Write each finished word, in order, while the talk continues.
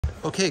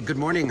Okay, good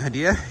morning,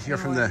 Hadiya. You're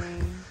from the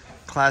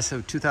class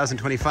of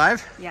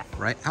 2025? Yeah.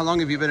 Right. How long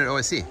have you been at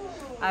OSC?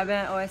 I've been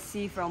at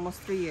OSC for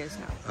almost 3 years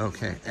now.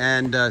 Okay,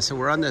 and so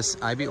we're on this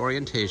IB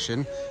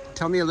orientation.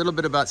 Tell me a little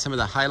bit about some of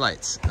the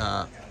highlights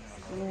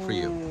for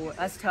you. Ooh,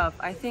 that's tough.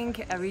 I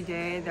think every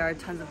day there are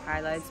tons of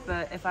highlights,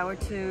 but if I were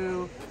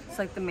to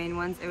select the main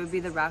ones, it would be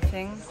the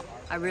rafting.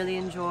 I really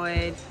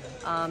enjoyed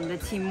the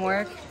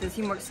teamwork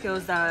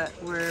skills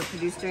that were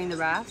produced during the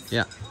raft.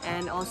 Yeah.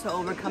 And also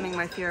overcoming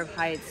my fear of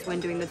heights when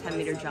doing the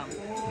 10-meter jump.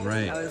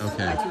 Right, That was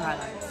okay. my 2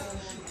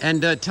 highlights.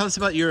 And tell us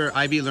about your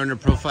IB learner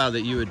profile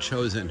that you had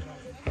chosen.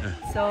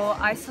 So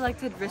I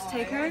selected risk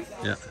taker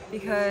Yeah.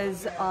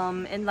 because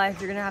in life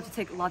you're gonna have to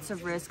take lots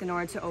of risk in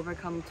order to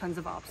overcome tons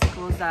of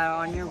obstacles that are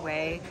on your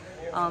way.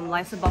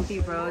 Life's a bumpy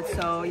road,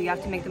 so you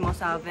have to make the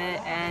most out of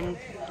it and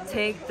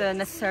take the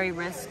necessary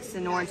risks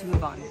in order to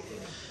move on.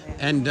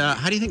 And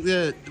how do you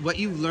think what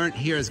you learned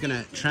here is going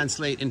to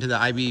translate into the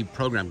IB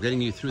program,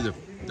 getting you through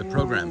the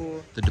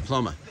program, the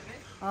diploma?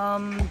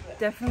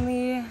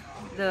 Definitely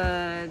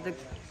the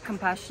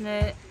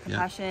compassion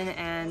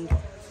and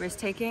risk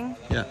taking.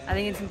 Yeah. I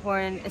think it's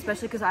important,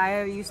 especially because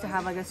I used to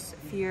have like a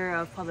fear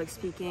of public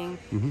speaking.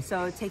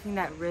 So taking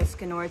that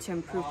risk in order to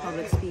improve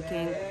public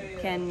speaking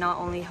can not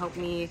only help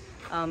me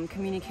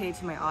communicate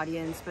to my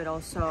audience, but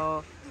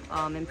also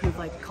improve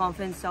like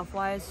confidence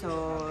self-wise,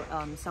 so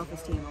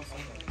self-esteem also.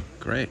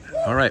 Great.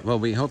 All right. Well,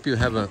 we hope you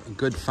have a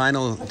good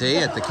final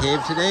day at the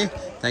cave today.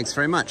 Thanks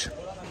very much.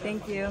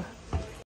 Thank you.